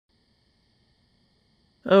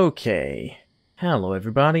Okay, hello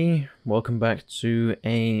everybody, welcome back to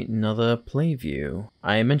another playview.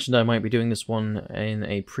 I mentioned I might be doing this one in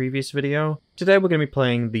a previous video. Today we're going to be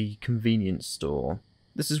playing the Convenience Store.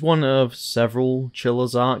 This is one of several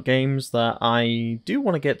Chilla's art games that I do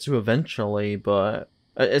want to get to eventually, but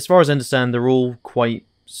as far as I understand, they're all quite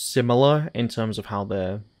similar in terms of how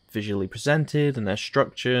they're visually presented and their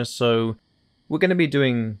structure, so we're going to be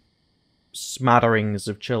doing smatterings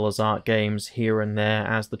of Chilla's art games here and there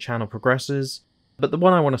as the channel progresses. But the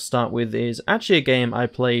one I want to start with is actually a game I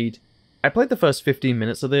played the first 15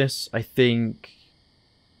 minutes of this, I think,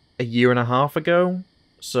 a year and a half ago.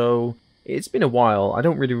 So it's been a while. I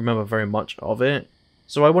don't really remember very much of it.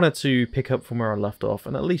 So I wanted to pick up from where I left off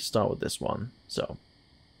and at least start with this one. So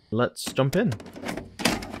let's jump in.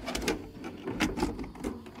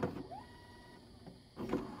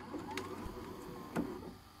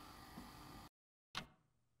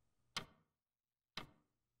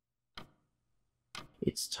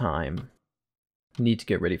 It's time. Need to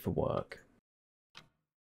get ready for work.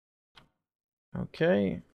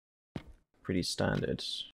 Okay. Pretty standard.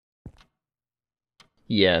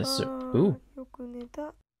 Yeah, so... Ooh.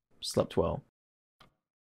 Slept well.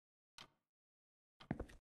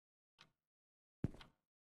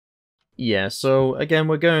 Yeah, so again,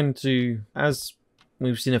 we're going to, as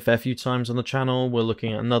we've seen a fair few times on the channel, we're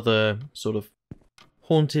looking at another sort of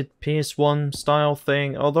haunted PS1 style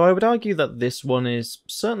thing, although I would argue that this one is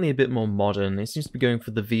certainly a bit more modern. It seems to be going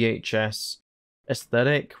for the VHS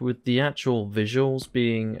aesthetic, with the actual visuals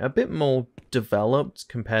being a bit more developed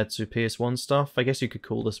compared to PS1 stuff. I guess you could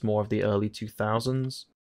call this more of the early 2000s.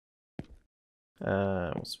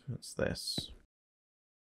 What's this?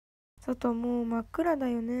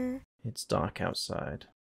 It's dark outside.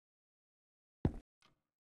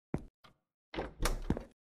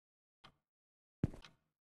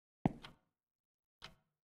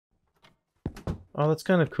 Oh, that's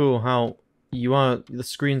kind of cool how the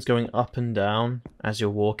screen's going up and down as you're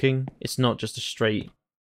walking. It's not just a straight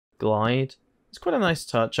glide. It's quite a nice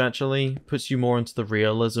touch, actually. Puts you more into the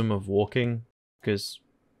realism of walking, because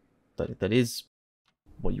that is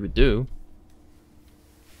what you would do.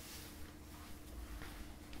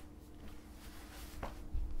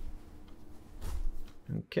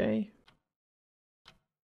 Okay.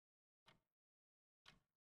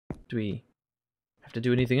 Do we have to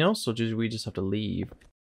do anything else, or do we just have to leave?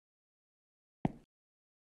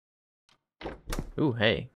 Ooh,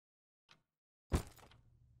 hey.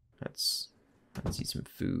 Let's eat some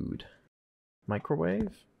food.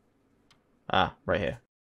 Microwave? Ah, right here.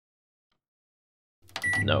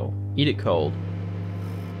 No, eat it cold.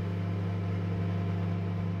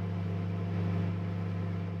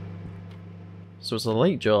 So it's a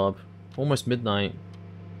late job, almost midnight.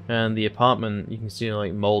 And the apartment, you can see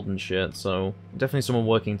like mold and shit, so definitely someone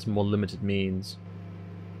working to more limited means.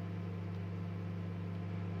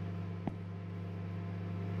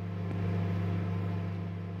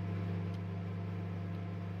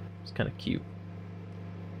 It's kind of cute.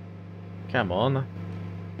 Come on.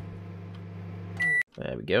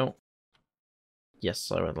 There we go.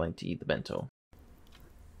 Yes, I would like to eat the bento.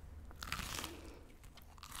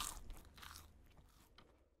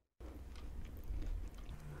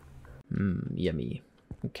 Yummy.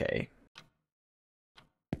 Okay.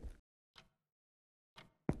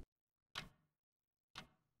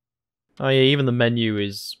 Oh yeah, even the menu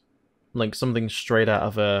is like something straight out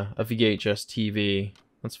of a VHS TV.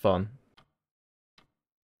 That's fun.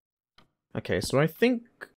 Okay, so I think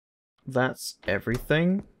that's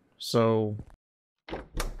everything. So...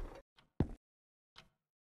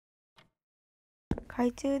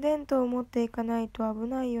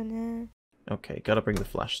 Okay, gotta bring the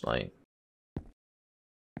flashlight.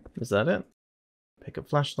 Is that it? Pick up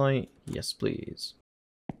flashlight. Yes, please.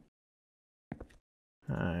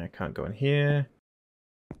 I can't go in here.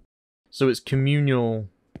 So it's communal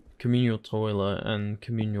toilet and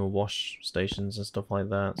communal wash stations and stuff like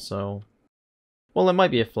that, so... Well, it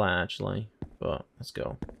might be a flat, actually, but let's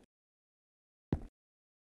go.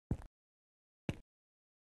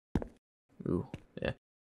 Ooh, yeah.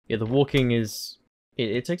 Yeah, the walking is...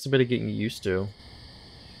 It takes a bit of getting used to.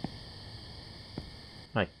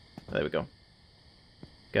 Hi. There we go.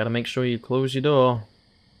 Gotta make sure you close your door.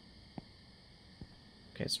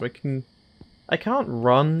 Okay, so I can't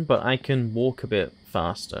run, but I can walk a bit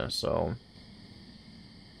faster, so...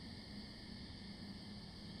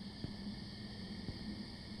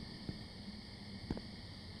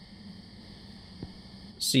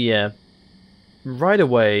 So yeah, right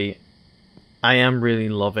away, I am really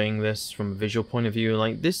loving this from a visual point of view.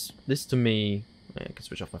 Like, this to me... I can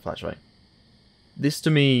switch off my flashlight. This to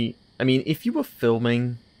me I mean, if you were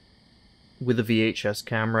filming with a VHS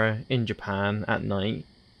camera in Japan at night,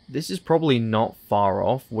 this is probably not far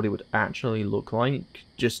off what it would actually look like,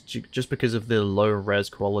 just because of the low res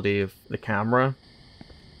quality of the camera.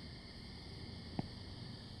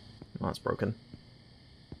 Oh, that's broken.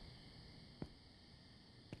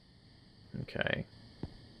 Okay.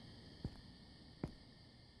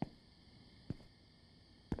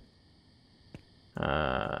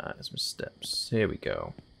 Some steps. Here we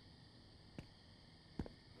go.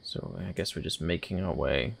 So I guess we're just making our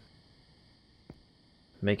way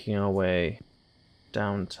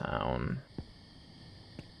downtown.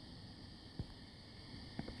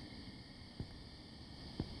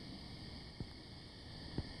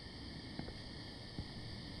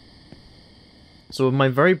 So in my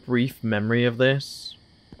very brief memory of this,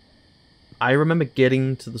 I remember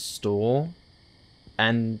getting to the store,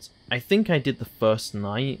 and I think I did the first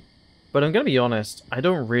night, but I'm gonna be honest, I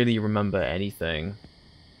don't really remember anything.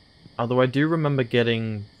 Although I do remember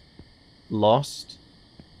getting lost,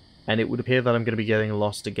 and it would appear that I'm going to be getting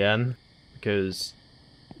lost again, because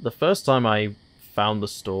the first time I found the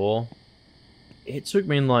store, it took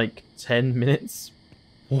me like 10 minutes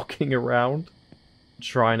walking around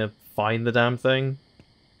trying to find the damn thing.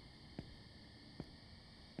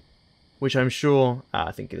 Which I'm sure,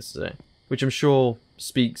 I think this is it, which I'm sure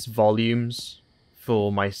speaks volumes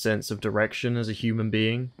for my sense of direction as a human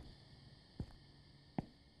being.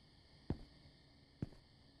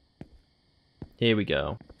 Here we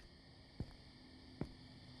go.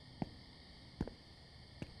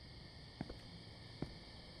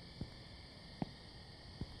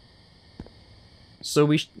 So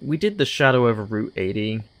we did the Shadow over Route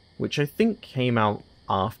 80, which I think came out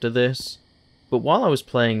after this, but while I was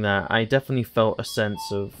playing that, I definitely felt a sense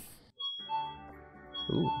of...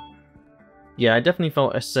 Ooh. Yeah, I definitely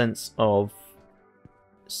felt a sense of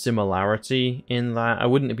similarity in that. I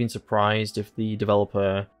wouldn't have been surprised if the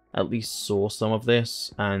developer at least saw some of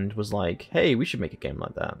this and was like, hey, we should make a game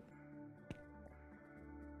like that.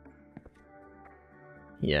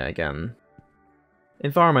 Yeah, again,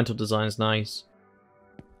 environmental design's nice.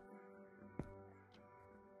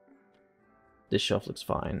 This shelf looks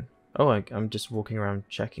fine. Oh, I'm just walking around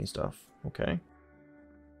checking stuff. Okay.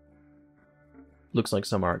 Looks like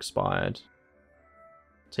some are expired.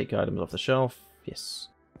 Take items off the shelf. Yes.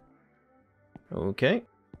 Okay.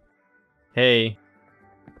 Hey.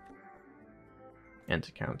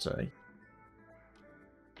 Enter counter.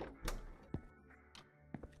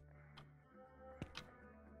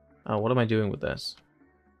 Oh, what am I doing with this?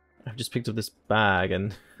 I've just picked up this bag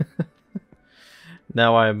and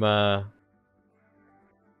now I'm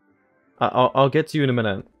I'll get to you in a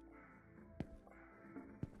minute.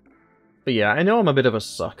 But yeah, I know I'm a bit of a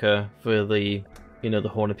sucker for the, you know, the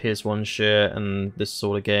Horn of Pierce one shit and this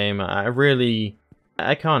sort of game.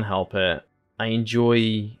 I can't help it. I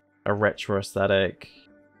enjoy a retro aesthetic.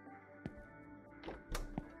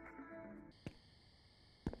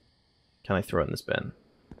 Can I throw it in this bin,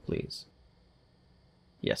 please?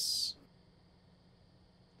 Yes.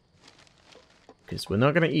 Because we're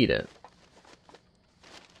not going to eat it.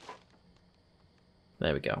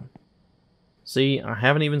 There we go. See, I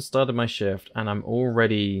haven't even started my shift, and I'm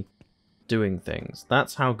already doing things.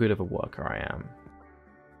 That's how good of a worker I am.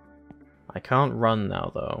 I can't run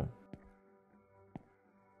now, though.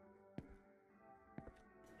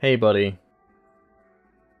 Hey, buddy.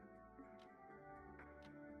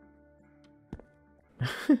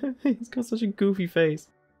 He's got such a goofy face.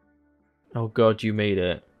 Oh god, you made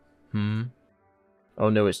it. Hmm? Oh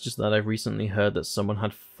no, it's just that I recently heard that someone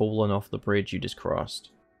had fallen off the bridge you just crossed.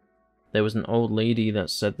 There was an old lady that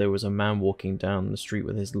said there was a man walking down the street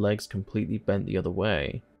with his legs completely bent the other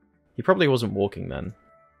way. He probably wasn't walking then.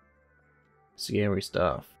 Scary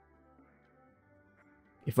stuff.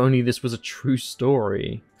 If only this was a true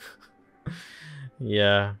story.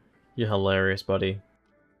 Yeah, you're hilarious, buddy.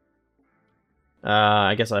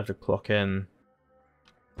 I guess I have to clock in.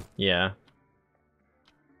 Yeah.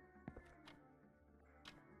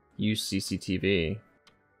 Use CCTV.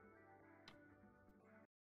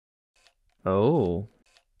 Oh.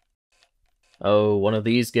 Oh, one of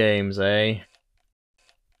these games, eh?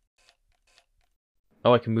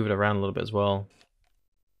 Oh, I can move it around a little bit as well.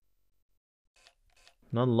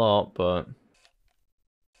 Not a lot, but...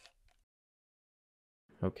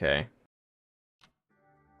 Okay.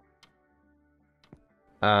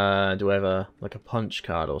 Do I have a, like a punch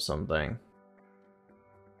card or something?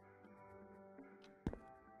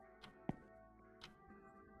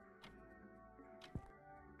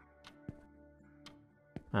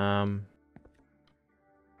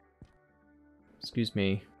 Excuse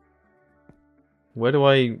me. Where do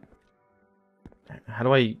I How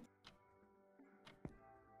do I...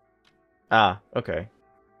 Ah, okay.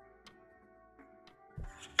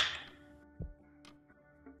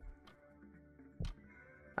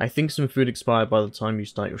 I think some food expired by the time you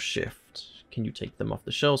start your shift. Can you take them off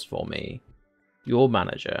the shelves for me? Your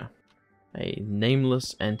manager. A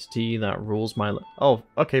nameless entity that rules my... Oh,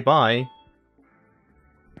 okay, bye.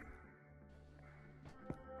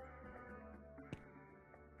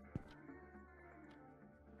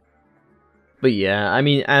 But yeah, I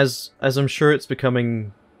mean, as I'm sure it's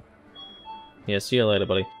becoming... Yeah, see you later,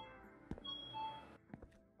 buddy.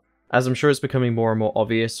 As I'm sure it's becoming more and more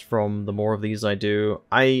obvious from the more of these I do,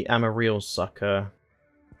 I am a real sucker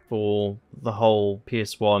for the whole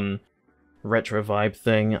PS1 retro vibe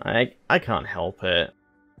thing. I can't help it.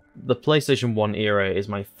 The PlayStation 1 era is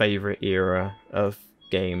my favorite era of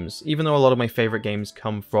games, even though a lot of my favorite games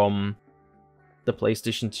come from the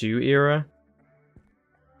PlayStation 2 era.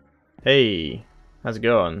 Hey, how's it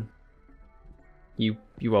going? You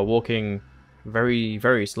are walking very,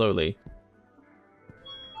 very slowly.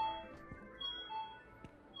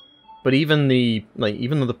 But even the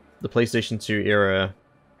the PlayStation 2 era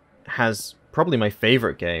has probably my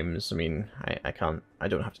favorite games. I mean, I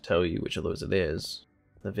don't have to tell you which of those it is.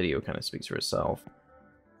 The video kind of speaks for itself.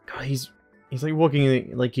 God, he's like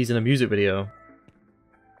walking like he's in a music video.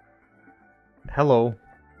 Hello.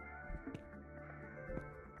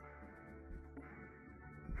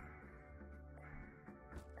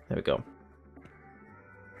 There we go.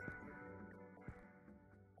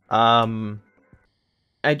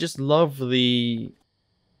 I just love I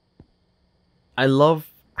love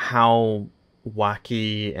how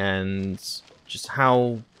wacky and just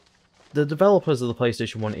how the developers of the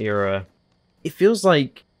PlayStation 1 era, it feels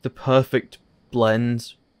like the perfect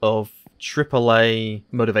blend of AAA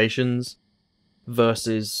motivations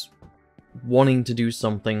versus wanting to do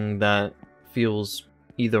something that feels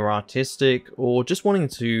either artistic or just wanting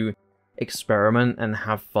to experiment and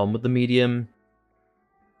have fun with the medium.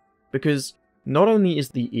 Because not only is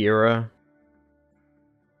the era...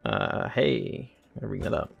 hey, I'm gonna ring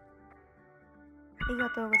that up.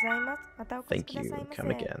 Thank you,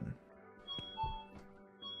 come again.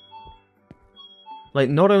 Like,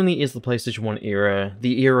 not only is the PlayStation 1 era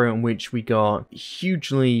the era in which we got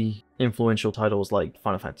hugely influential titles like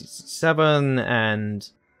Final Fantasy VII and,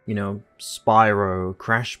 you know, Spyro,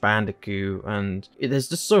 Crash Bandicoot, and there's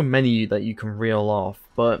just so many that you can reel off,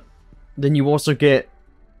 but then you also get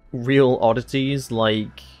real oddities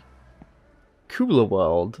like Cooler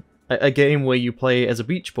World, a game where you play as a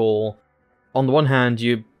beach ball. On the one hand,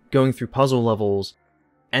 you're going through puzzle levels,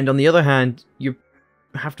 and on the other hand, you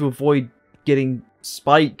have to avoid getting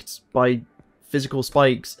spiked by physical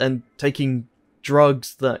spikes and taking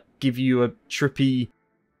drugs that give you a trippy,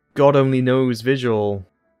 God only knows visual.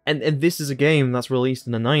 And this is a game that's released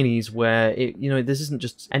in the 90s where, this isn't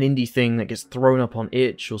just an indie thing that gets thrown up on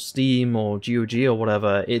itch or Steam or GOG or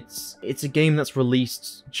whatever. It's a game that's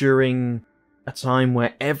released during a time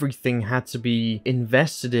where everything had to be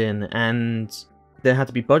invested in, and there had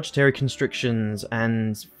to be budgetary constrictions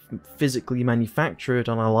and physically manufactured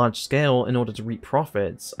on a large scale in order to reap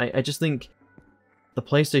profits. I just think the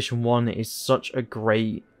PlayStation 1 is such a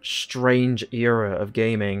great, strange era of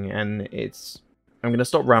gaming, and I'm going to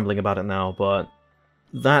stop rambling about it now, but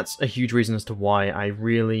that's a huge reason as to why I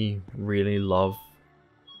really, really love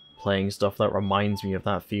playing stuff that reminds me of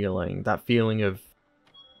that feeling of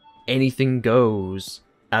anything goes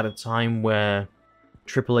at a time where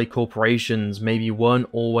AAA corporations maybe weren't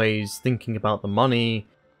always thinking about the money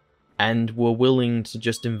and were willing to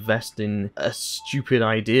just invest in a stupid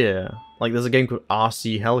idea. Like, there's a game called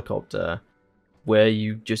RC Helicopter, where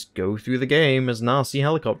you just go through the game as an RC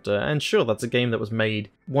helicopter, and sure, that's a game that was made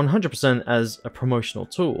 100% as a promotional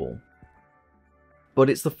tool. But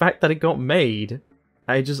it's the fact that it got made.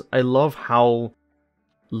 I love how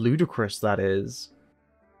ludicrous that is.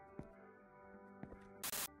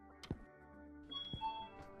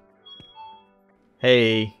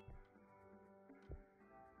 Hey.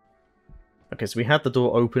 Okay, so we had the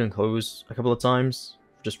door open and close a couple of times,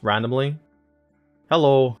 just randomly.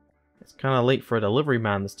 Hello. It's kind of late for a delivery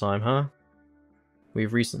man this time, huh?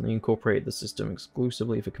 We've recently incorporated the system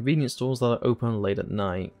exclusively for convenience stores that are open late at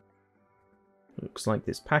night. Looks like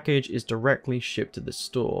this package is directly shipped to this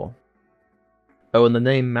store. Oh, and the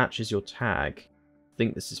name matches your tag.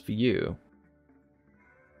 Think this is for you.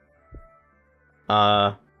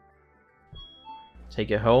 Take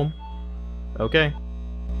it home? Okay.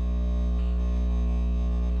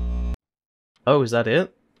 Oh, is that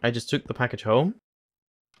it? I just took the package home?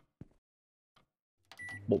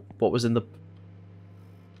 What was in the...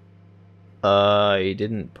 I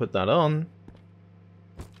didn't put that on.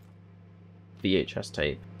 VHS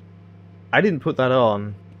tape. I didn't put that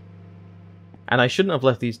on. And I shouldn't have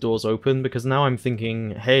left these doors open, because now I'm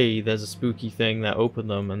thinking, hey, there's a spooky thing that opened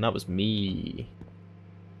them, and that was me.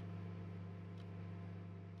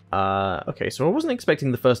 Okay, so I wasn't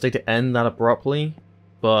expecting the first day to end that abruptly,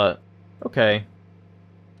 but okay.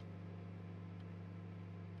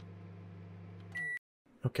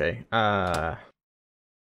 Okay, oh,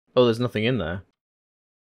 there's nothing in there.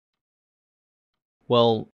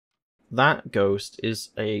 Well, that ghost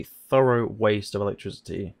is a thorough waste of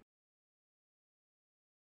electricity.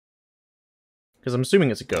 Because I'm assuming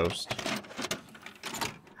it's a ghost.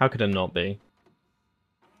 How could it not be?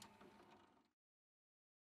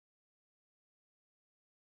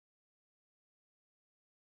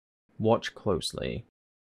 Watch closely.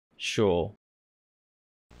 Sure.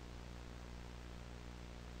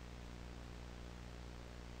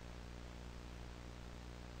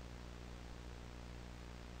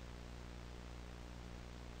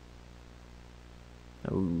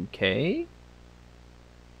 Okay.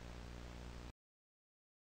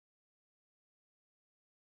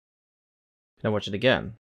 Can I watch it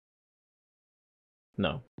again?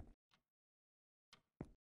 No.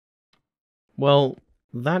 Well,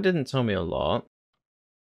 that didn't tell me a lot.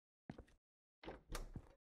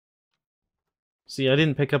 See, I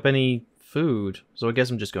didn't pick up any food, so I guess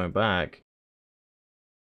I'm just going back.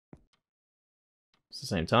 It's the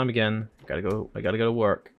same time again. I gotta go to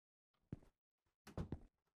work.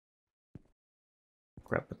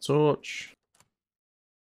 Grab the torch.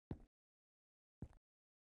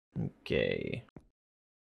 Okay.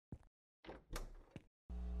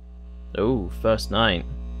 Oh, first night.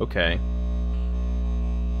 Okay.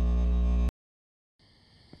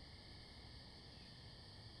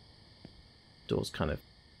 Door's kind of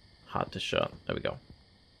hard to shut. There we go.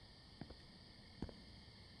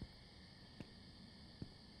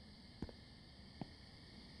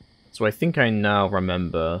 So I think I now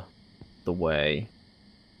remember the way.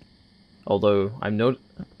 Although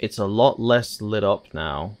it's a lot less lit up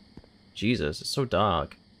now. Jesus, it's so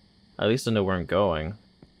dark. At least I know where I'm going.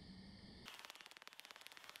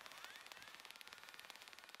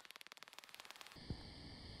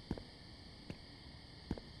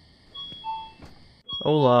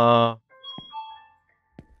 Hola.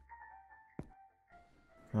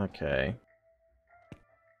 Okay.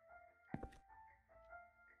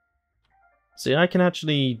 See, I can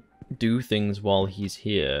actually do things while he's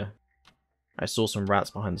here. I saw some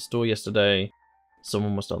rats behind the store yesterday.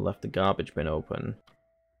 Someone must have left the garbage bin open.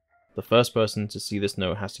 The first person to see this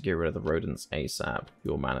note has to get rid of the rodents ASAP,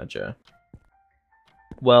 your manager.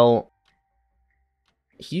 Well,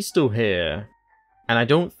 he's still here, and I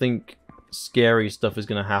don't think scary stuff is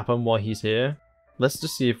gonna happen while he's here. Let's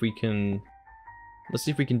just see if we can... Let's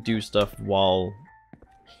see if we can do stuff while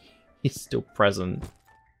he's still present.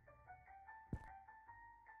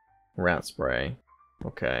 Rat spray.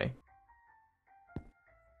 Okay.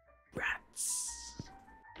 Rats.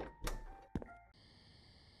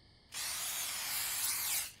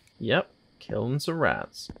 Yep, killing some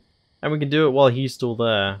rats. And we can do it while he's still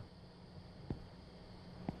there.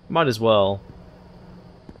 Might as well.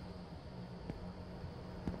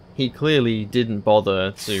 He clearly didn't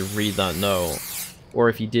bother to read that note. Or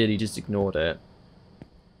if he did, he just ignored it.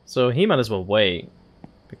 So he might as well wait.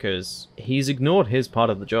 Because he's ignored his part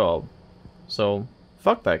of the job. So,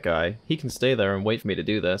 fuck that guy. He can stay there and wait for me to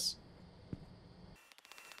do this.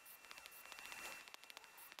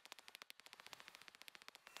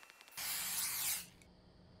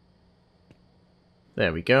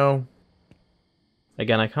 There we go.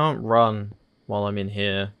 Again, I can't run while I'm in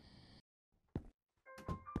here.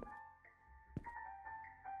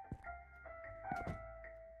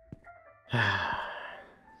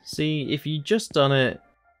 See, if you just done it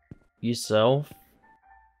yourself,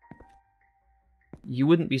 you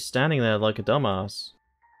wouldn't be standing there like a dumbass.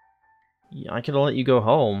 I could have let you go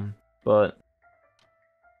home, but...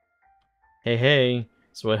 Hey,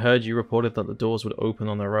 so I heard you reported that the doors would open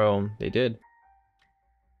on their own. They did.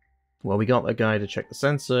 Well, we got a guy to check the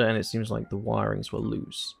sensor, and it seems like the wirings were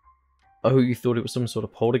loose. Oh, you thought it was some sort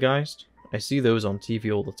of poltergeist? I see those on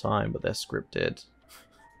TV all the time, but they're scripted.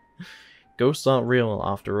 Ghosts aren't real,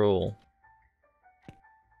 after all.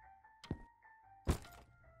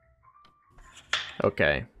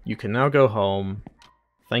 Okay, you can now go home.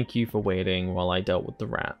 Thank you for waiting while I dealt with the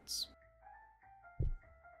rats.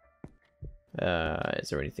 Is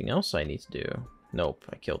there anything else I need to do? Nope,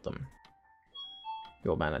 I killed them.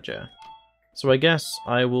 Your manager. So I guess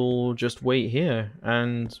I will just wait here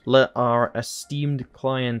and let our esteemed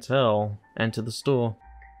clientele enter the store.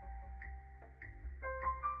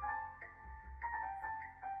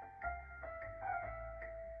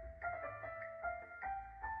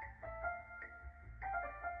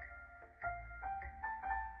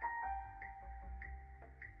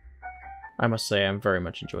 I must say I'm very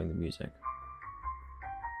much enjoying the music.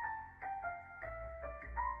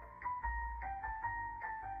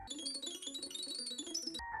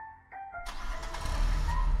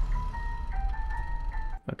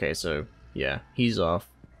 Okay, so, yeah, he's off.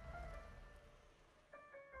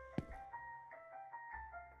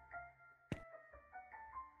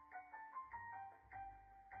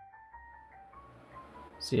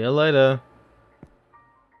 See you later.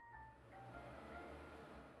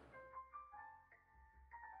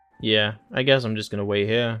 Yeah, I guess I'm just gonna wait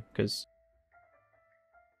here, because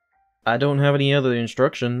I don't have any other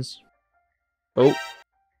instructions. Oh.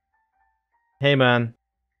 Hey, man.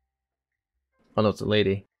 Oh, no, it's a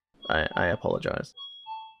lady. I apologize.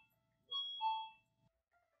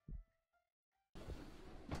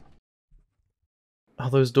 Oh,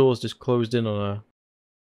 those doors just closed in on her.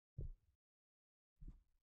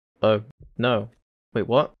 Oh, no. Wait,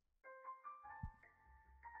 what?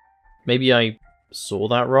 Maybe I saw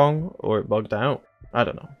that wrong, or it bugged out? I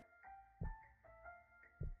don't know.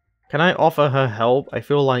 Can I offer her help? I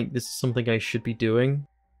feel like this is something I should be doing.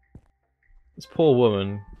 This poor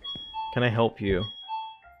woman. Can I help you?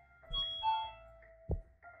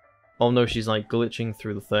 Oh no, she's like glitching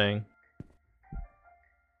through the thing.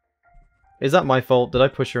 Is that my fault? Did I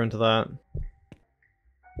push her into that?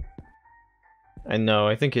 I know,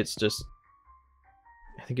 I think it's just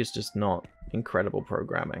not incredible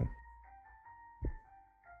programming.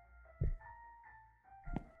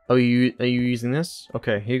 Oh, are you using this?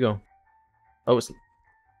 Okay, here you go. Oh, it's...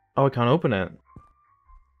 Oh, I can't open it.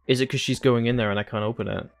 Is it because she's going in there and I can't open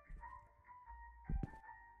it?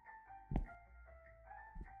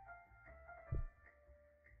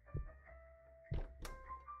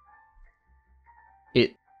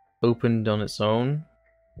 It opened on its own?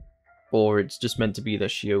 Or it's just meant to be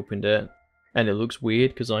that she opened it and it looks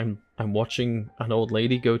weird because I'm watching an old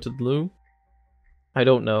lady go to the loo? I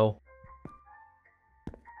don't know.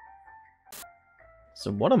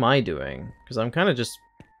 So what am I doing? Because I'm kind of just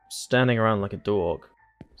standing around like a dog.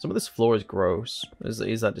 Some of this floor is gross.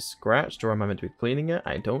 Is that just scratched or am I meant to be cleaning it?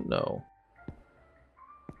 I don't know.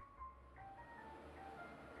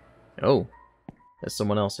 Oh, there's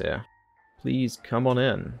someone else here. Please come on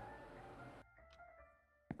in.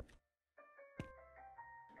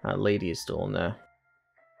 That lady is still in there.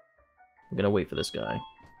 I'm gonna wait for this guy.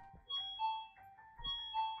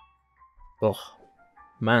 Ugh,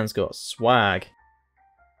 man's got swag.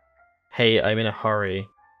 Hey, I'm in a hurry.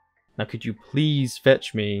 Now could you please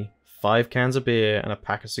fetch me 5 cans of beer and a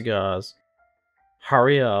pack of cigars?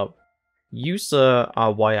 Hurry up. You, sir,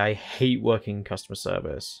 are why I hate working customer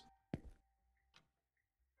service.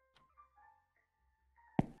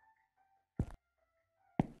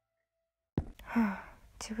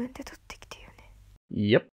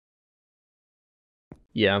 Yep.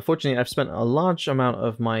 Yeah, unfortunately I've spent a large amount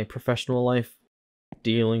of my professional life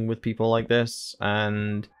dealing with people like this,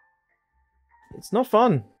 and it's not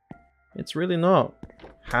fun. It's really not.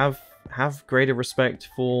 Have greater respect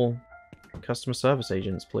for customer service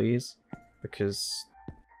agents, please, because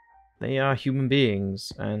they are human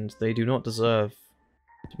beings and they do not deserve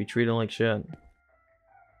to be treated like shit.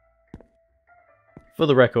 For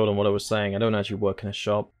the record on what I was saying, I don't actually work in a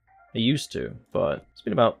shop. I used to, but it's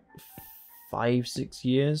been about 5-6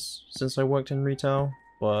 years since I worked in retail,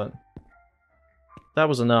 but that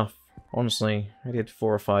was enough. Honestly, I did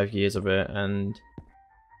 4 or 5 years of it, and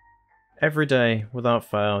every day, without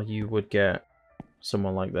fail, you would get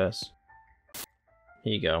someone like this.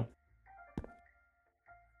 Here you go.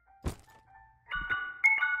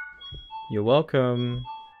 You're welcome.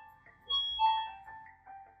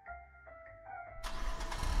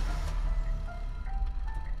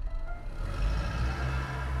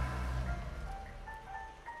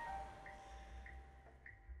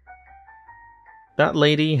 That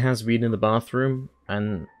lady has been in the bathroom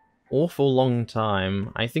an awful long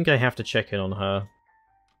time. I think I have to check in on her.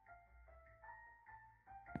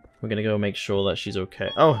 We're gonna go make sure that she's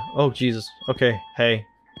okay. Oh, Jesus. Okay, hey.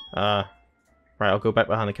 Right, I'll go back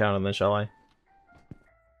behind the counter then, shall I?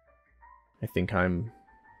 I think I'm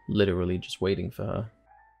literally just waiting for her.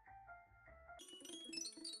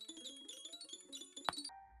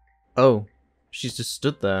 Oh, she's just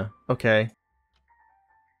stood there. Okay.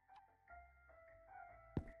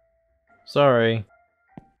 Sorry.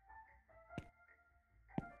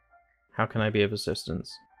 How can I be of assistance?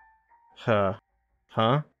 Huh.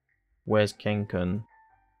 Huh? Where's Kenken?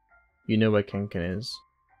 You know where Kenken is.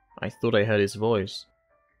 I thought I heard his voice.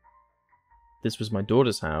 This was my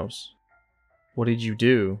daughter's house. What did you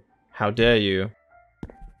do? How dare you?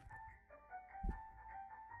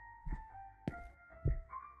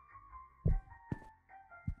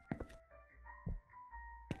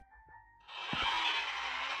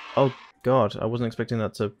 Oh god, I wasn't expecting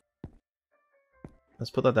that to...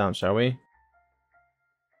 Let's put that down, shall we?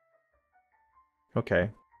 Okay.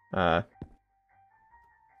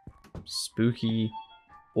 Spooky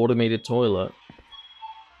automated toilet.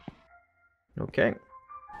 Okay.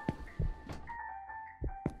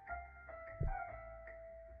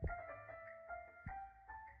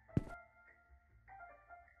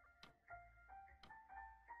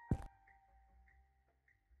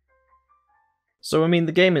 So, I mean,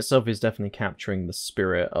 the game itself is definitely capturing the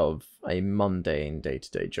spirit of a mundane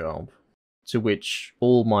day-to-day job, to which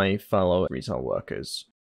all my fellow retail workers,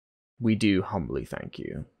 we do humbly thank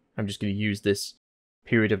you. I'm just going to use this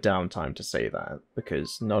period of downtime to say that,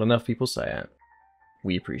 because not enough people say it.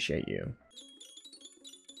 We appreciate you.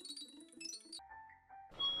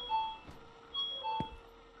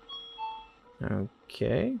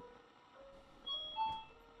 Okay.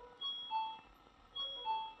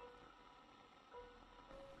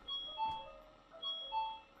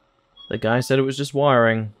 The guy said it was just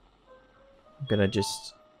wiring. I'm gonna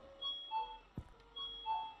just...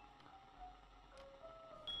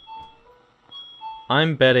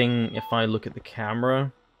 I'm betting if I look at the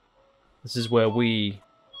camera, this is where we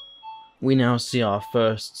now see our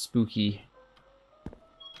first spooky.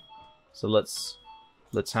 So let's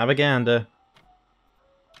have a gander.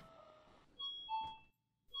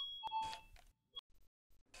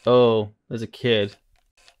 Oh, there's a kid.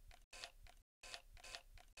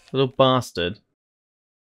 Little bastard.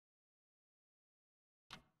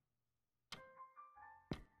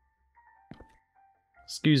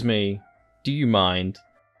 Excuse me, do you mind?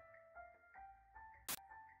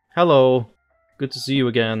 Hello, good to see you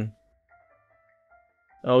again.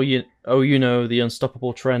 Oh, you know, the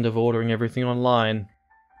unstoppable trend of ordering everything online.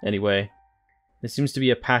 Anyway, there seems to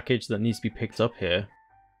be a package that needs to be picked up here.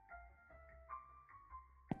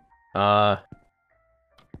 There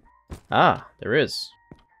is.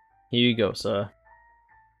 Here you go, sir.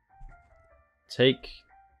 Take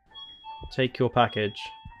your package.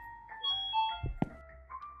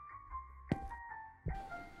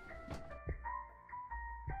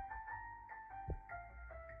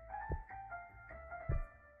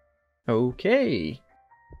 Okay.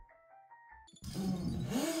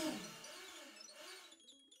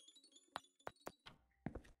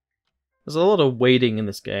 There's a lot of waiting in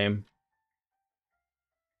this game.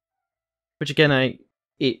 Which again,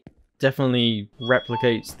 it definitely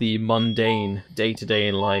replicates the mundane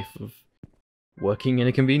day-to-day life of working in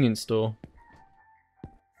a convenience store.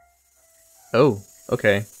 Oh,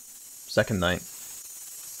 okay. Second night.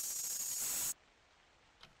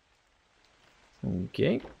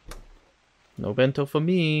 Okay. No bento for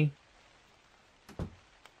me.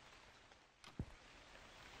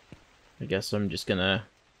 I guess I'm just gonna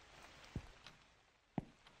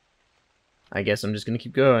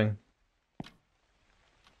keep going.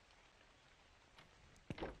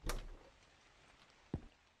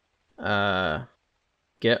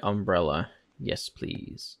 Get umbrella. Yes,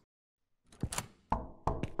 please.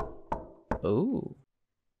 Oh.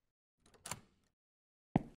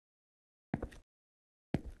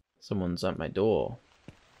 Someone's at my door.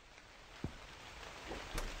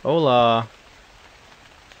 Hola.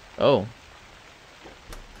 Oh.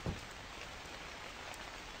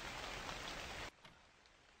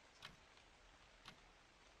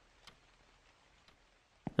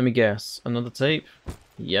 Let me guess. Another tape?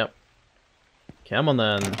 Yep. Come on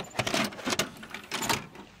then.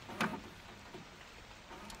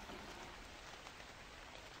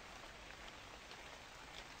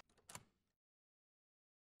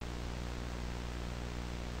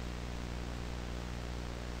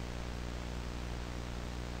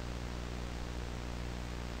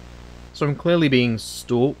 So I'm clearly being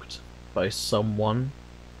stalked by someone.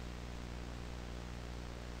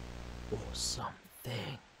 Or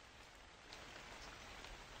something.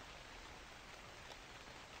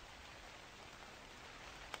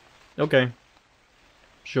 Okay.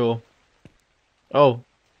 Sure. Oh,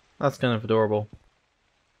 that's kind of adorable.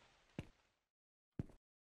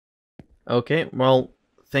 Okay, well,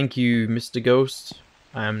 thank you, Mr. Ghost.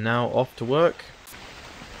 I am now off to work.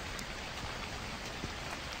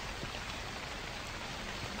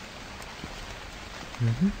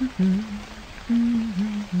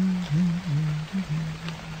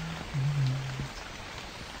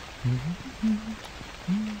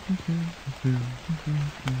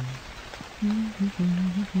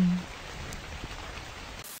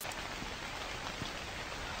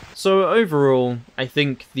 So overall, I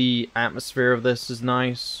think the atmosphere of this is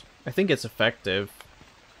nice. I think it's effective.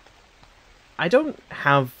 I don't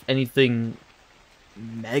have anything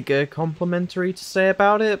mega complimentary to say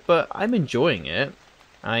about it, but I'm enjoying it.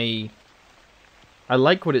 I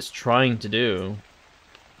like what it's trying to do.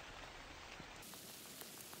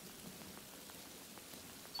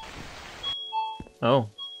 Oh.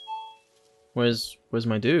 Where's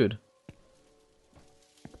my dude?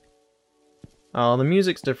 Oh, the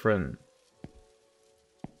music's different.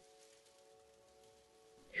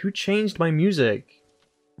 Who changed my music?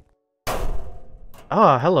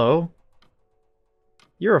 Ah, hello.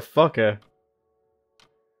 You're a fucker.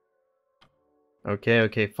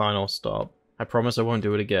 Okay, fine, I'll stop. I promise I won't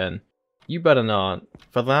do it again. You better not.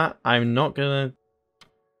 For that, I'm not gonna...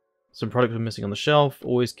 Some products are missing on the shelf.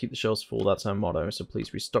 Always keep the shelves full, that's our motto, so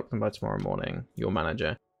please restock them by tomorrow morning. Your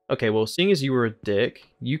manager. Okay, well, seeing as you were a dick,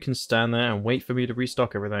 you can stand there and wait for me to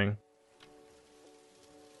restock everything.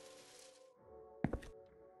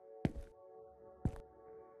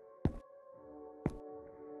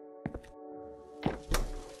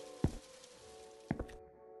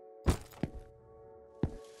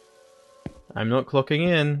 I'm not clocking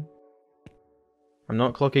in. I'm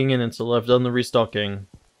not clocking in until I've done the restocking.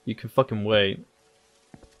 You can fucking wait.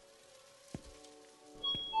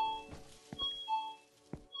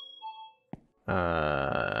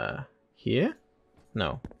 Here?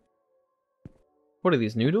 No. What are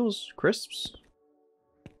these, noodles? Crisps?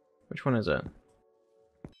 Which one is it?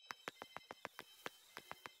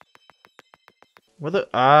 Whether...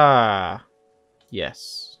 Ah!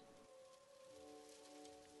 Yes.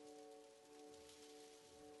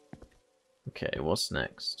 Okay, what's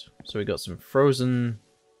next? So we got some frozen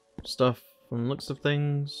stuff from the looks of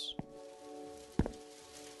things.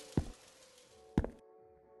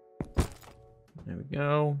 There we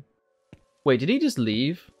go. Wait, did he just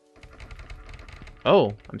leave?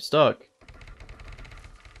 Oh, I'm stuck.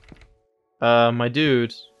 My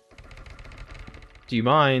dude. Do you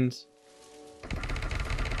mind?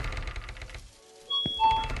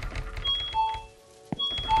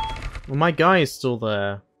 Well, my guy is still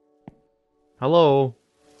there. Hello?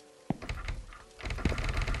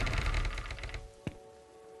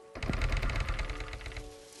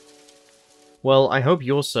 Well, I hope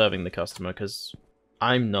you're serving the customer, because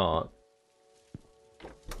I'm not.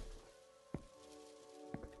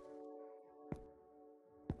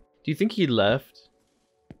 Do you think he left?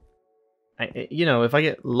 You know, if I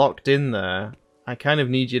get locked in there, I kind of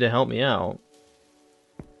need you to help me out.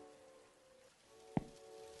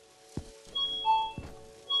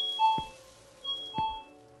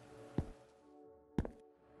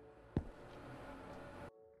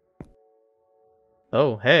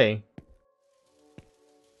 Oh, hey.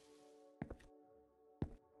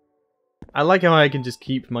 I like how I can just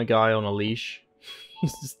keep my guy on a leash.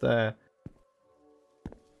 He's just there.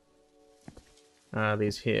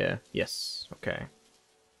 These here. Yes, okay.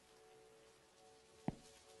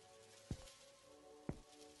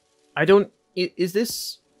 I don't... Is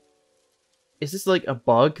this like a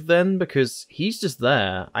bug then? Because he's just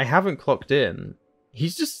there. I haven't clocked in.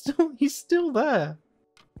 He's still there.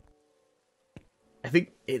 I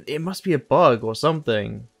think it must be a bug or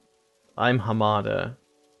something. I'm Hamada.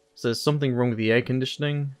 So there's something wrong with the air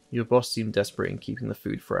conditioning. Your boss seemed desperate in keeping the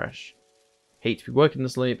food fresh. Hate to be working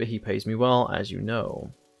this late, but he pays me well, as you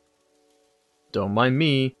know. Don't mind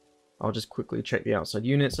me. I'll just quickly check the outside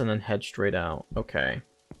units and then head straight out. Okay.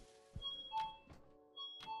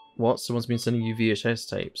 What? Someone's been sending you VHS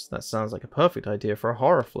tapes. That sounds like a perfect idea for a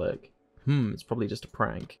horror flick. It's probably just a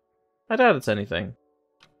prank. I doubt it's anything.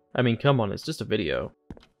 I mean, come on, it's just a video.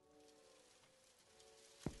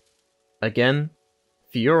 Again,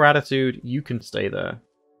 for your attitude, you can stay there.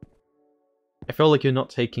 I feel like you're not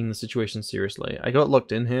taking the situation seriously. I got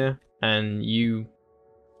locked in here, and you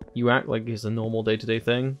act like it's a normal day-to-day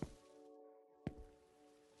thing.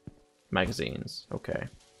 Magazines, okay.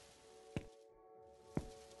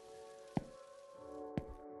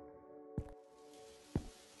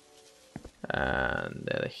 And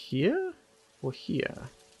they're here? Or here?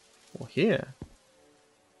 Or here?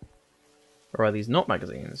 Or are these not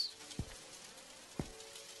magazines?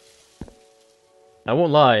 I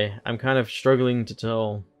won't lie, I'm kind of struggling to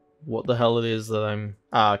tell what the hell it is that I'm...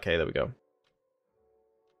 Ah, okay, there we go.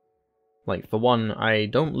 Like, for one, I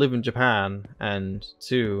don't live in Japan, and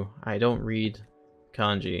two, I don't read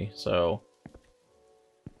kanji, so...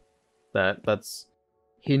 That's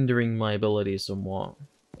hindering my ability somewhat.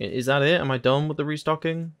 Is that it? Am I done with the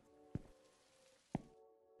restocking?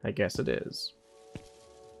 I guess it is.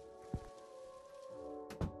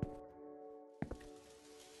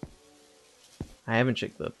 I haven't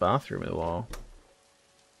checked the bathroom in a while.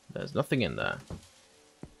 There's nothing in there.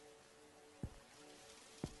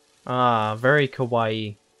 Ah, very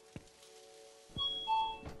kawaii.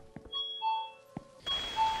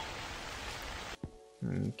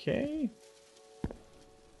 Okay.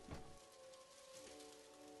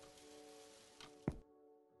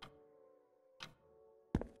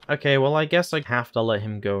 Okay, well I guess I have to let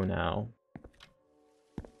him go now.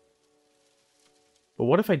 But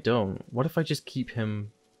what if I don't? What if I just keep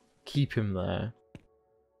him there?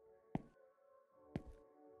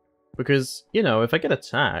 Because, you know, if I get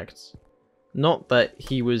attacked, not that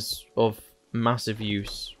he was of massive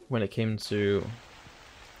use when it came to...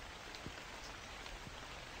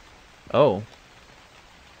 Oh.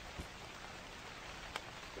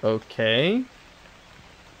 Okay.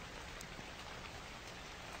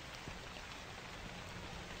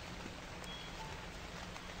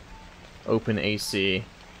 Open AC.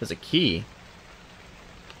 There's a key.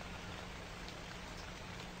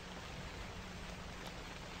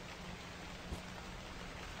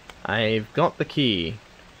 I've got the key.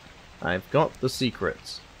 I've got the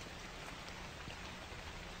secrets.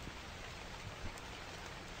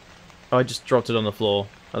 Oh, I just dropped it on the floor.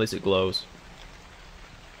 At least it glows.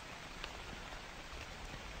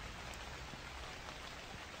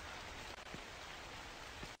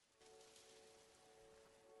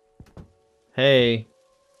 Hey.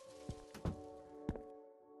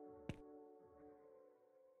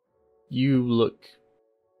 You look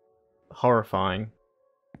horrifying.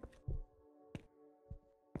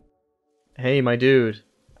 Hey, my dude.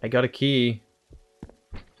 I got a key.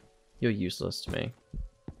 You're useless to me.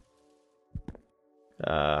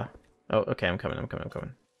 Oh, okay, I'm coming.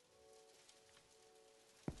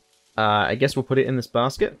 I guess we'll put it in this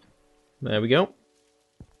basket. There we go.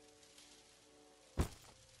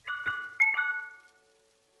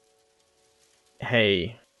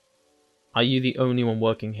 Hey. Are you the only one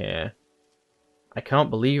working here? I can't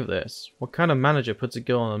believe this. What kind of manager puts a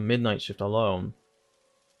girl on a midnight shift alone?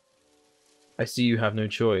 I see you have no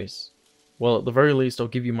choice. Well, at the very least, I'll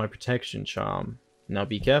give you my protection charm. Now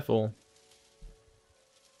be careful.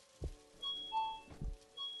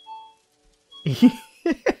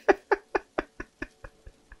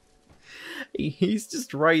 He's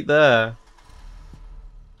just right there.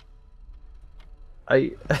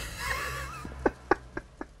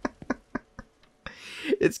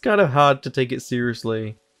 It's kind of hard to take it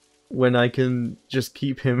seriously when I can just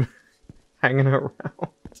keep him hanging around.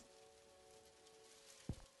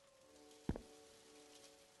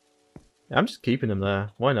 I'm just keeping him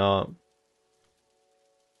there. Why not?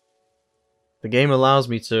 The game allows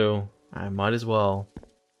me to. I might as well.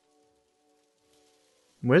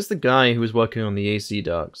 Where's the guy who was working on the AC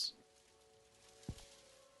ducts?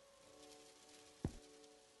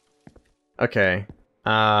 Okay.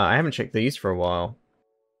 I haven't checked these for a while.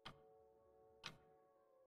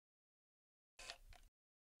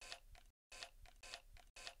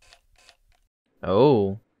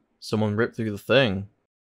 Oh. Someone ripped through the thing.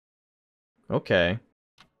 Okay.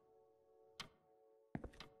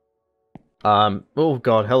 Oh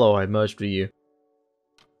god, hello, I merged with you.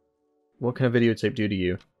 What can a videotape do to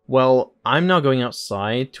you? Well, I'm now going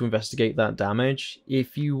outside to investigate that damage.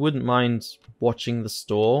 If you wouldn't mind watching the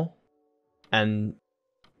store and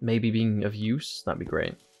maybe being of use, that'd be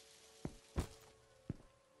great.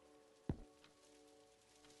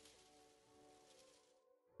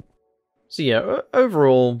 So yeah,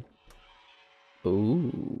 overall...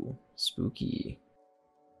 Ooh, spooky.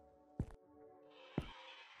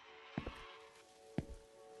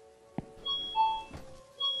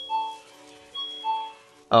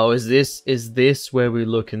 Oh, is this where we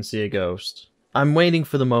look and see a ghost? I'm waiting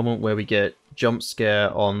for the moment where we get jump scare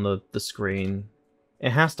on the screen.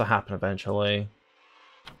 It has to happen eventually.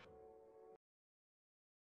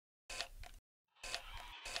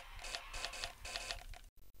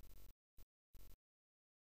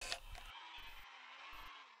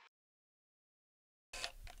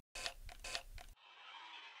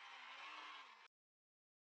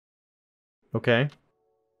 Okay.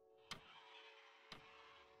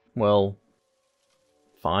 Well,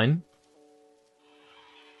 fine.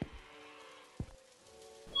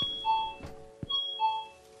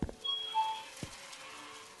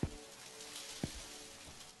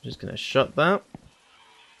 Just gonna shut that.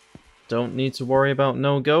 Don't need to worry about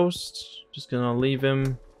no ghost. Just gonna leave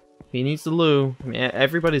him. He needs the loo. I mean,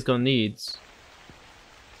 everybody's got needs.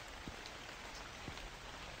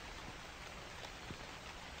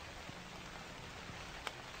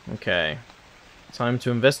 Okay. Time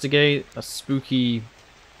to investigate a spooky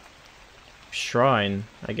shrine,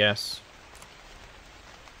 I guess.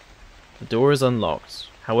 The door is unlocked.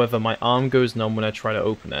 However, my arm goes numb when I try to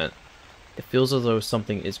open it. It feels as though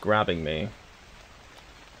something is grabbing me.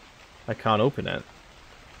 I can't open it.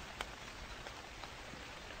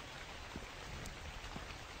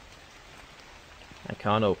 I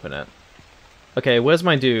can't open it. Okay, where's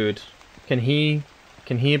my dude? Can he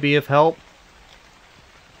be of help?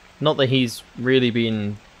 Not that he's really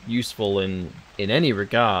been useful in any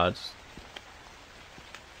regard.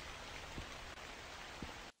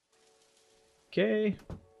 Okay.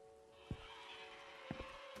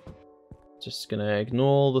 Just gonna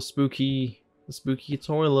ignore the spooky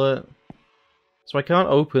toilet. So I can't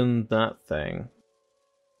open that thing.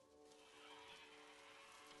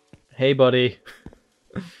 Hey, buddy.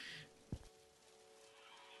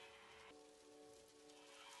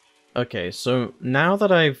 Okay, so now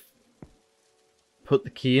that I've put the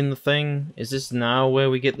key in the thing, is this now where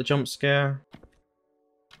we get the jump scare?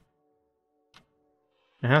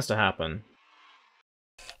 It has to happen.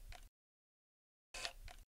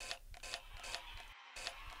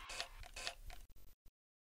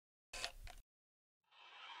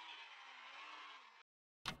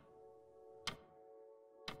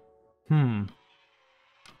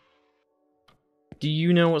 Do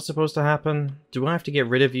you know what's supposed to happen? Do I have to get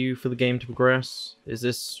rid of you for the game to progress? Is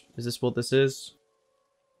this what this is?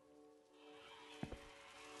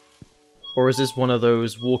 Or is this one of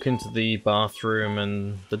those walk into the bathroom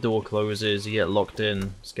and the door closes, you get locked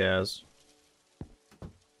in scares?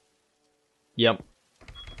 Yep.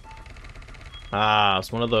 Ah,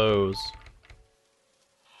 it's one of those.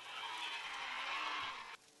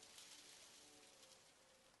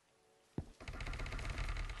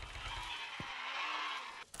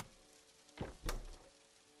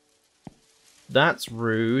 That's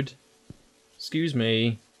rude. Excuse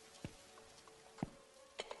me.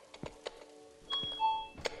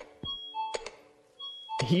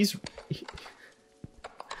 He's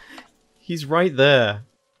right there.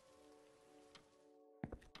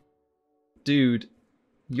 Dude,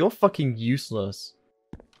 you're fucking useless.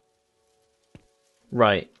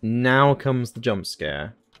 Right, now comes the jump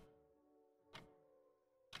scare.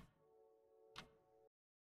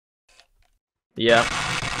 Yep.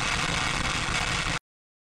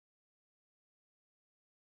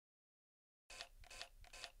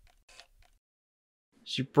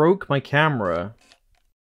 She broke my camera.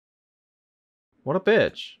 What a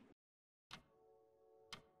bitch.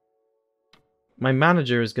 My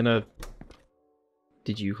manager is gonna...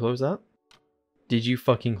 Did you close that? Did you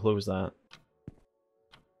fucking close that?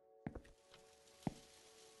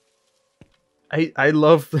 I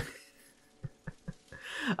love...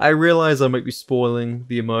 I realize I might be spoiling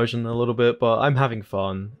the immersion a little bit, but I'm having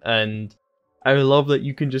fun. And I love that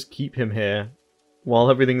you can just keep him here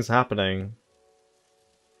while everything's happening.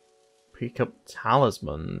 Pick up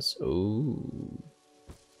talismans. Ooh.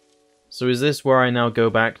 So is this where I now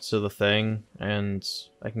go back to the thing and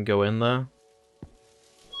I can go in there?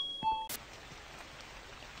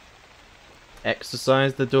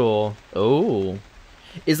 Exercise the door. Oh.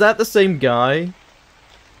 Is that the same guy?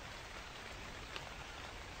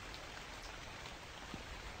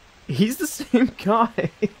 He's the same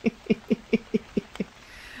guy.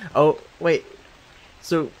 Oh, wait.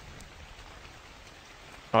 So...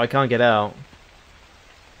 Oh, I can't get out.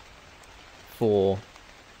 4.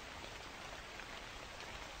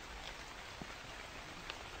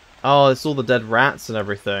 Oh, it's all the dead rats and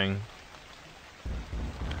everything.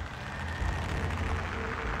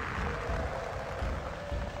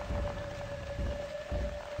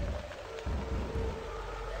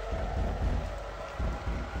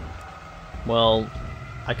 Well,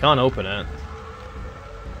 I can't open it.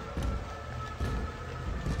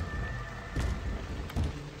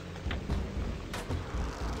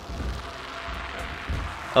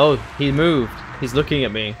 Oh, he moved. He's looking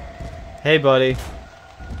at me. Hey, buddy.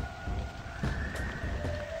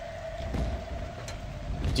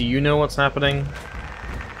 Do you know what's happening?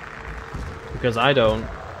 Because I don't.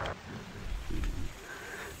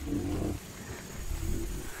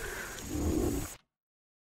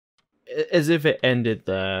 As if it ended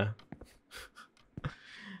there.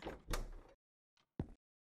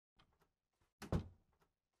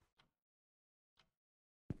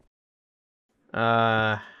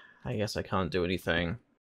 I guess I can't do anything.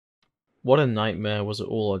 What a nightmare. Was it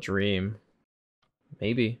all a dream?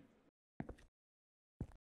 Maybe.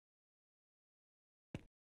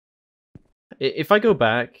 If I go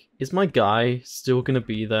back, is my guy still gonna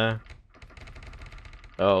be there?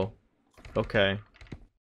 Oh. Okay.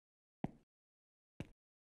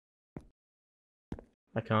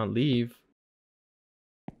 I can't leave.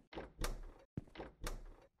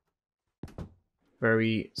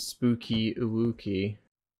 Very spooky wooky.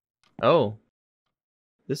 Oh.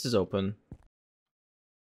 This is open.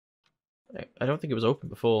 I don't think it was open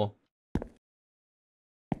before.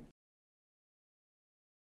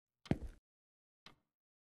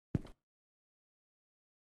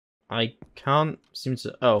 I can't seem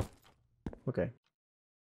to... Oh. Okay.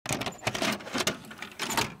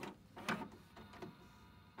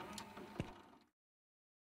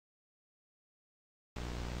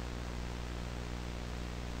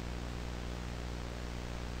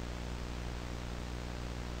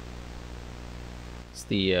 It's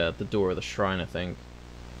the door of the shrine, I think.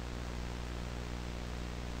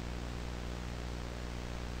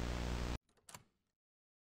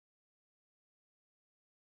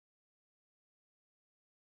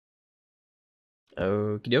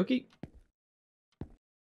 Okie dokie.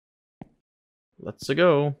 Let's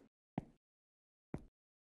go.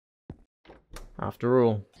 After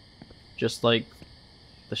all, just like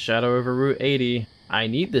the shadow over Route 80, I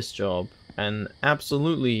need this job, and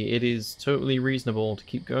absolutely it is totally reasonable to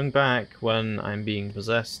keep going back when I'm being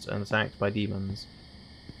possessed and attacked by demons.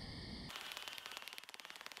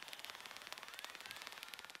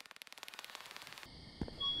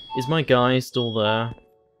 Is my guy still there?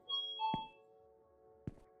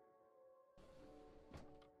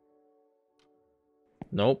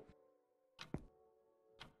 Nope.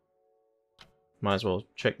 Might as well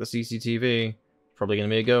check the CCTV. Probably gonna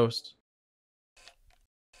be a ghost.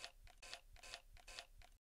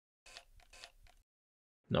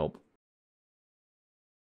 Nope.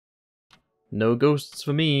 No ghosts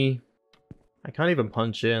for me. I can't even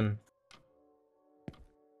punch in.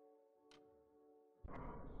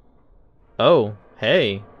 Oh,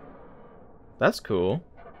 hey. That's cool.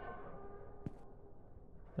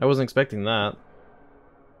 I wasn't expecting that.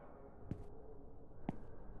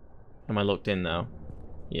 Am I locked in now?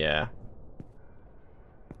 Yeah.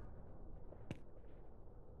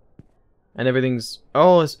 And everything's...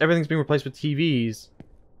 Oh, everything's been replaced with TVs.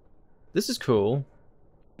 This is cool.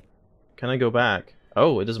 Can I go back?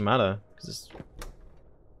 Oh, it doesn't matter. 'Cause it's...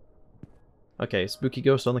 Okay, spooky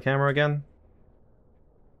ghost on the camera again.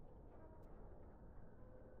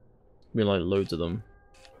 We like loads of them.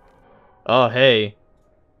 Oh, hey.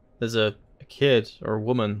 There's a kid or a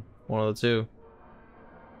woman. One of the two.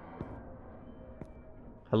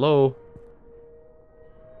 Hello?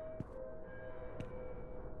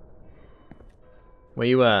 Where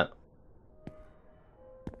you at?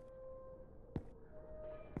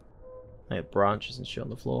 I have branches and shit on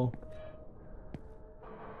the floor.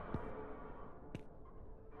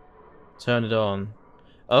 Turn it on.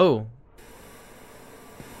 Oh.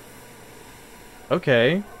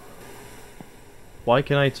 Okay. Why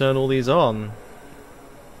can I turn all these on?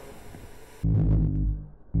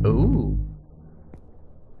 Ooh.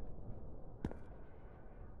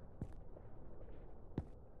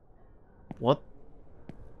 What?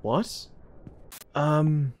 What?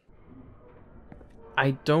 I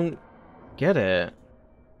don't get it.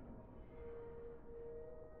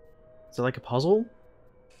 Is it like a puzzle?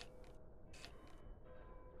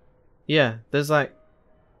 Yeah, there's like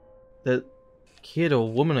the kid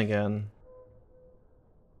or woman again.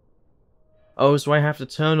 Oh, so I have to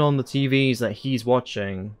turn on the TVs that he's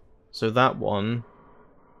watching. So that one.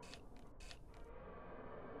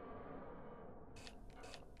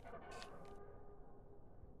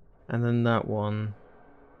 And then that one.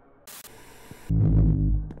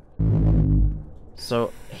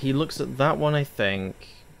 So he looks at that one, I think.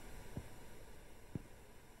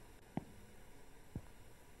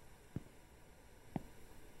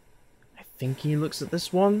 I think he looks at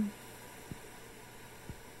this one.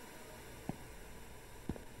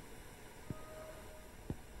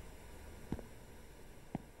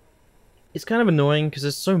 It's kind of annoying because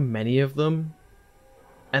there's so many of them.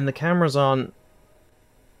 And the cameras aren't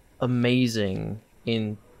amazing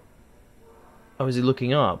in... Oh, is he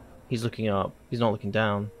looking up? He's looking up. He's not looking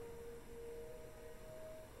down.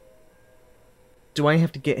 Do I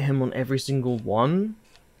have to get him on every single one?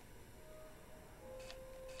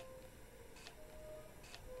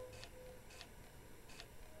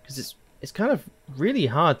 Because it's kind of really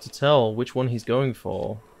hard to tell which one he's going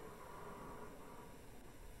for.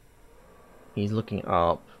 He's looking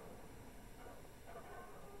up.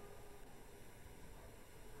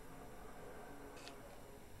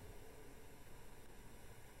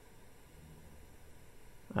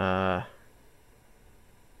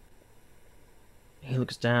 He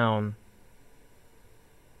looks down.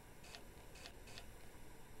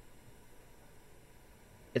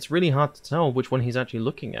 It's really hard to tell which one he's actually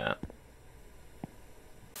looking at.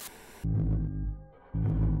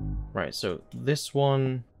 Right, so this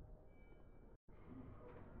one...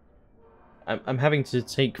 I'm having to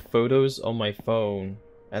take photos on my phone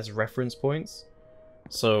as reference points.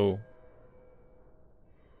 So...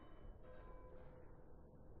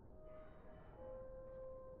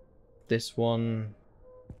 This one...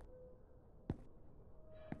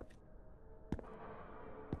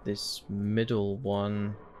 this middle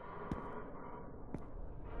one.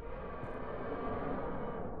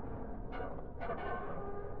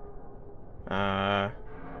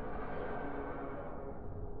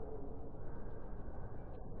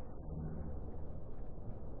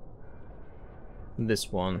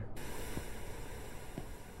 This one.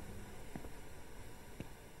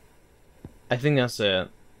 I think that's it.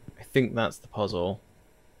 I think that's the puzzle.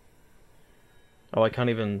 Oh, I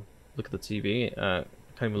can't even look at the TV. I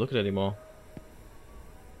can't even look at it anymore.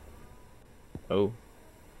 Oh,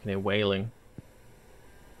 I can hear wailing.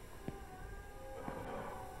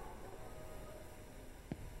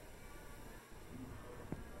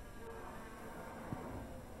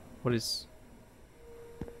 What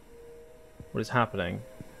is happening?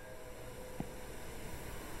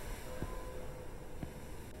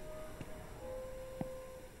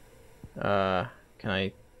 Can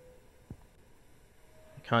I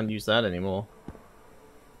can't use that anymore.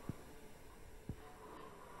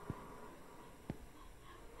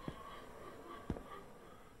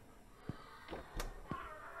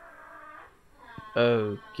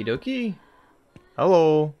 Okie dokie.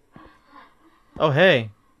 Hello. Oh,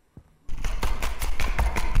 hey.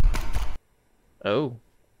 Oh.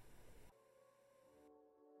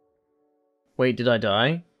 Wait, did I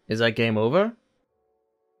die? Is that game over?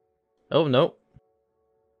 Oh, no.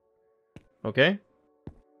 Okay.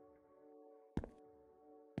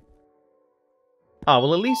 Ah,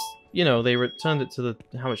 well, at least, you know, they returned it to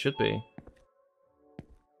how it should be.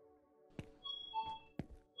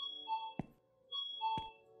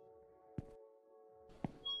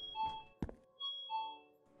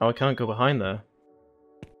 Oh, I can't go behind there.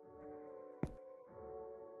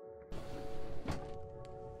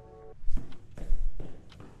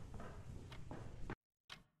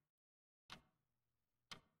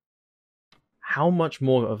 How much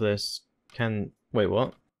more of this can... Wait,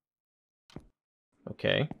 what?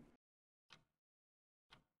 Okay.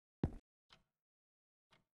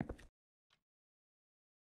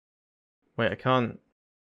 Wait, I can't...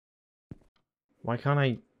 Why can't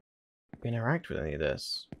I interact with any of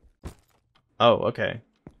this? Oh, okay.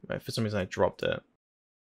 Wait, for some reason I dropped it.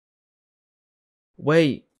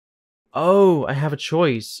 Wait. Oh, I have a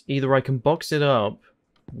choice. Either I can box it up,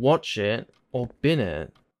 watch it, or bin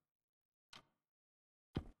it.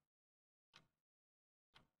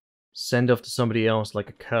 Send off to somebody else like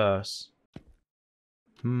a curse.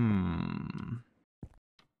 You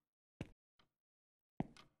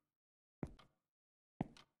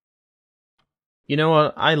know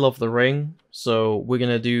what? I love The Ring, so we're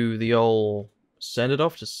gonna do the old send it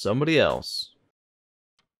off to somebody else.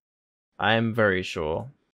 I am very sure.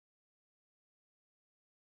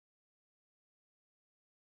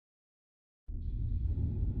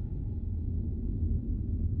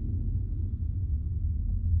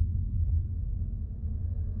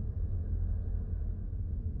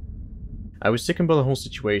 I was sickened by the whole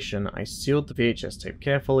situation. I sealed the VHS tape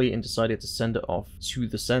carefully and decided to send it off to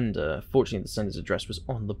the sender. Fortunately, the sender's address was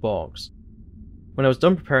on the box. When I was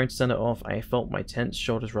done preparing to send it off, I felt my tense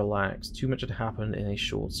shoulders relax. Too much had happened in a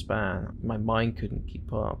short span. My mind couldn't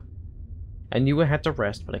keep up. I knew I had to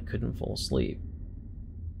rest, but I couldn't fall asleep.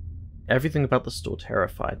 Everything about the store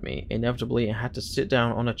terrified me. Inevitably, I had to sit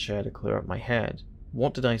down on a chair to clear up my head.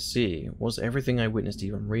 What did I see? Was everything I witnessed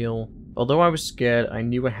even real? Although I was scared, I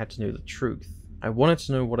knew I had to know the truth. I wanted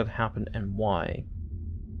to know what had happened and why.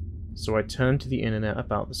 So I turned to the internet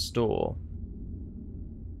about the store.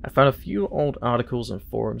 I found a few old articles and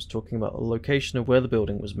forums talking about the location of where the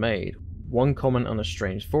building was made. One comment on a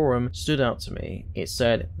strange forum stood out to me. It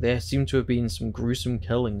said, there seemed to have been some gruesome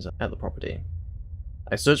killings at the property.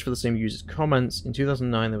 I searched for the same user's comments. In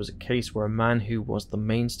 2009 there was a case where a man who was the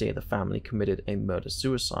mainstay of the family committed a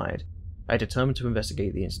murder-suicide. I determined to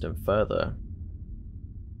investigate the incident further.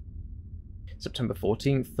 September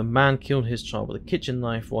 14th, the man killed his child with a kitchen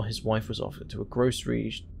knife while his wife was off to a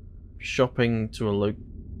grocery shopping to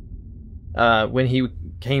a when he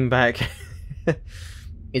came back,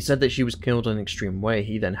 it said that she was killed in an extreme way.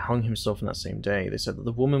 He then hung himself on that same day. They said that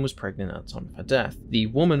the woman was pregnant at the time of her death. The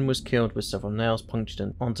woman was killed with several nails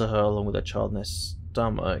punctured onto her along with her child in her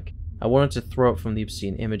stomach. I wanted to throw up from the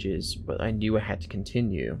obscene images, but I knew I had to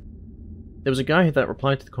continue. There was a guy that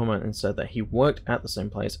replied to the comment and said that he worked at the same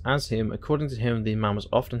place as him. According to him, the man was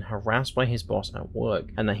often harassed by his boss at work,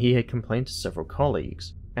 and that he had complained to several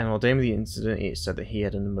colleagues. And on the day of the incident, it said that he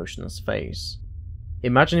had an emotionless face.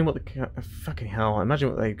 Imagining what fucking hell, imagine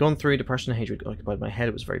what they'd gone through. Depression and hatred occupied my head.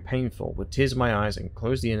 It was very painful. With tears in my eyes, I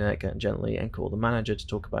closed the internet gently and called the manager to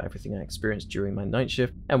talk about everything I experienced during my night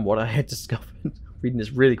shift and what I had discovered. Reading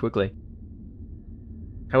this really quickly.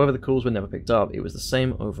 However, the calls were never picked up. It was the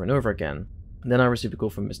same over and over again. And then I received a call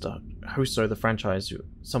from Mr. Hosto, the franchise,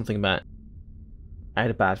 something that I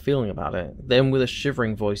had a bad feeling about it. Then with a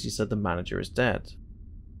shivering voice, he said the manager is dead.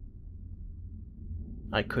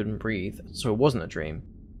 I couldn't breathe, so it wasn't a dream.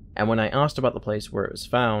 And when I asked about the place where it was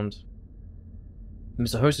found,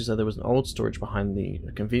 Mr. Hosto said there was an old storage behind the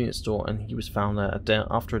convenience store and he was found there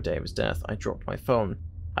after a day of his death. I dropped my phone.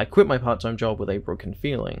 I quit my part-time job with a broken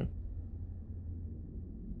feeling.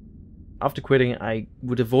 After quitting, I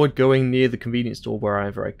would avoid going near the convenience store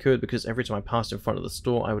wherever I could, because every time I passed in front of the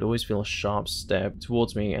store, I would always feel a sharp stare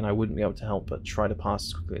towards me and I wouldn't be able to help but try to pass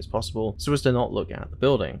as quickly as possible so as to not look at the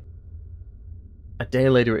building. A day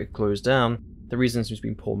later it closed down. The reason seems to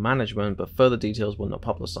be poor management, but further details were not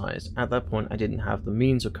publicized. At that point, I didn't have the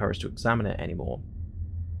means or courage to examine it anymore.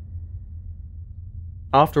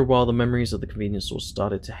 After a while, the memories of the convenience store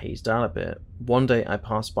started to haze down a bit. One day I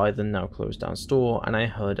passed by the now closed down store and I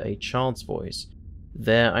heard a child's voice.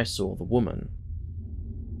 There I saw the woman.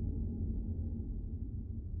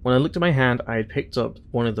 When I looked at my hand, I had picked up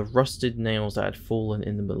one of the rusted nails that had fallen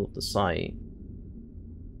in the middle of the site.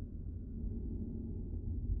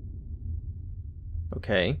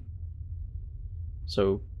 Okay.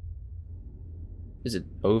 So, is it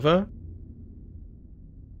over?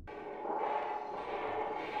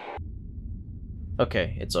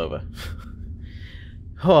 Okay, it's over.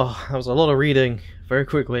 Oh, that was a lot of reading very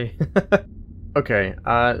quickly. Okay,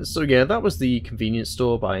 so yeah, that was the convenience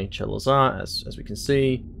store by Chilla's Art, as we can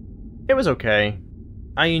see. It was okay.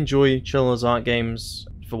 I enjoy Chilla's Art games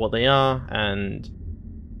for what they are, and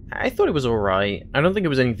I thought it was alright. I don't think it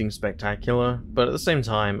was anything spectacular, but at the same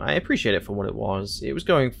time, I appreciate it for what it was. It was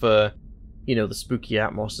going for, you know, the spooky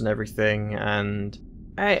atmos and everything, and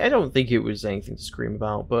I don't think it was anything to scream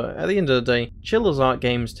about, but at the end of the day, Chilla's Art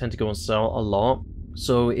games tend to go on sale a lot,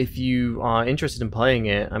 so if you are interested in playing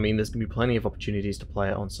it, I mean, there's going to be plenty of opportunities to play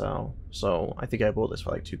it on sale, so I think I bought this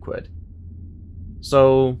for like £2.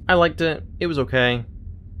 So, I liked it, it was okay,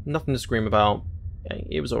 nothing to scream about,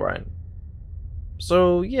 it was alright.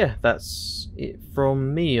 So yeah, that's it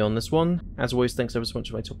from me on this one. As always, thanks ever so much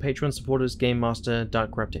to my top Patreon supporters, Game Master,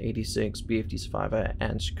 DarkRaptor86, BFD Survivor,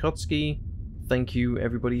 and Shkotsky. Thank you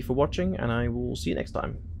everybody for watching, and I will see you next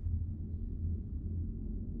time.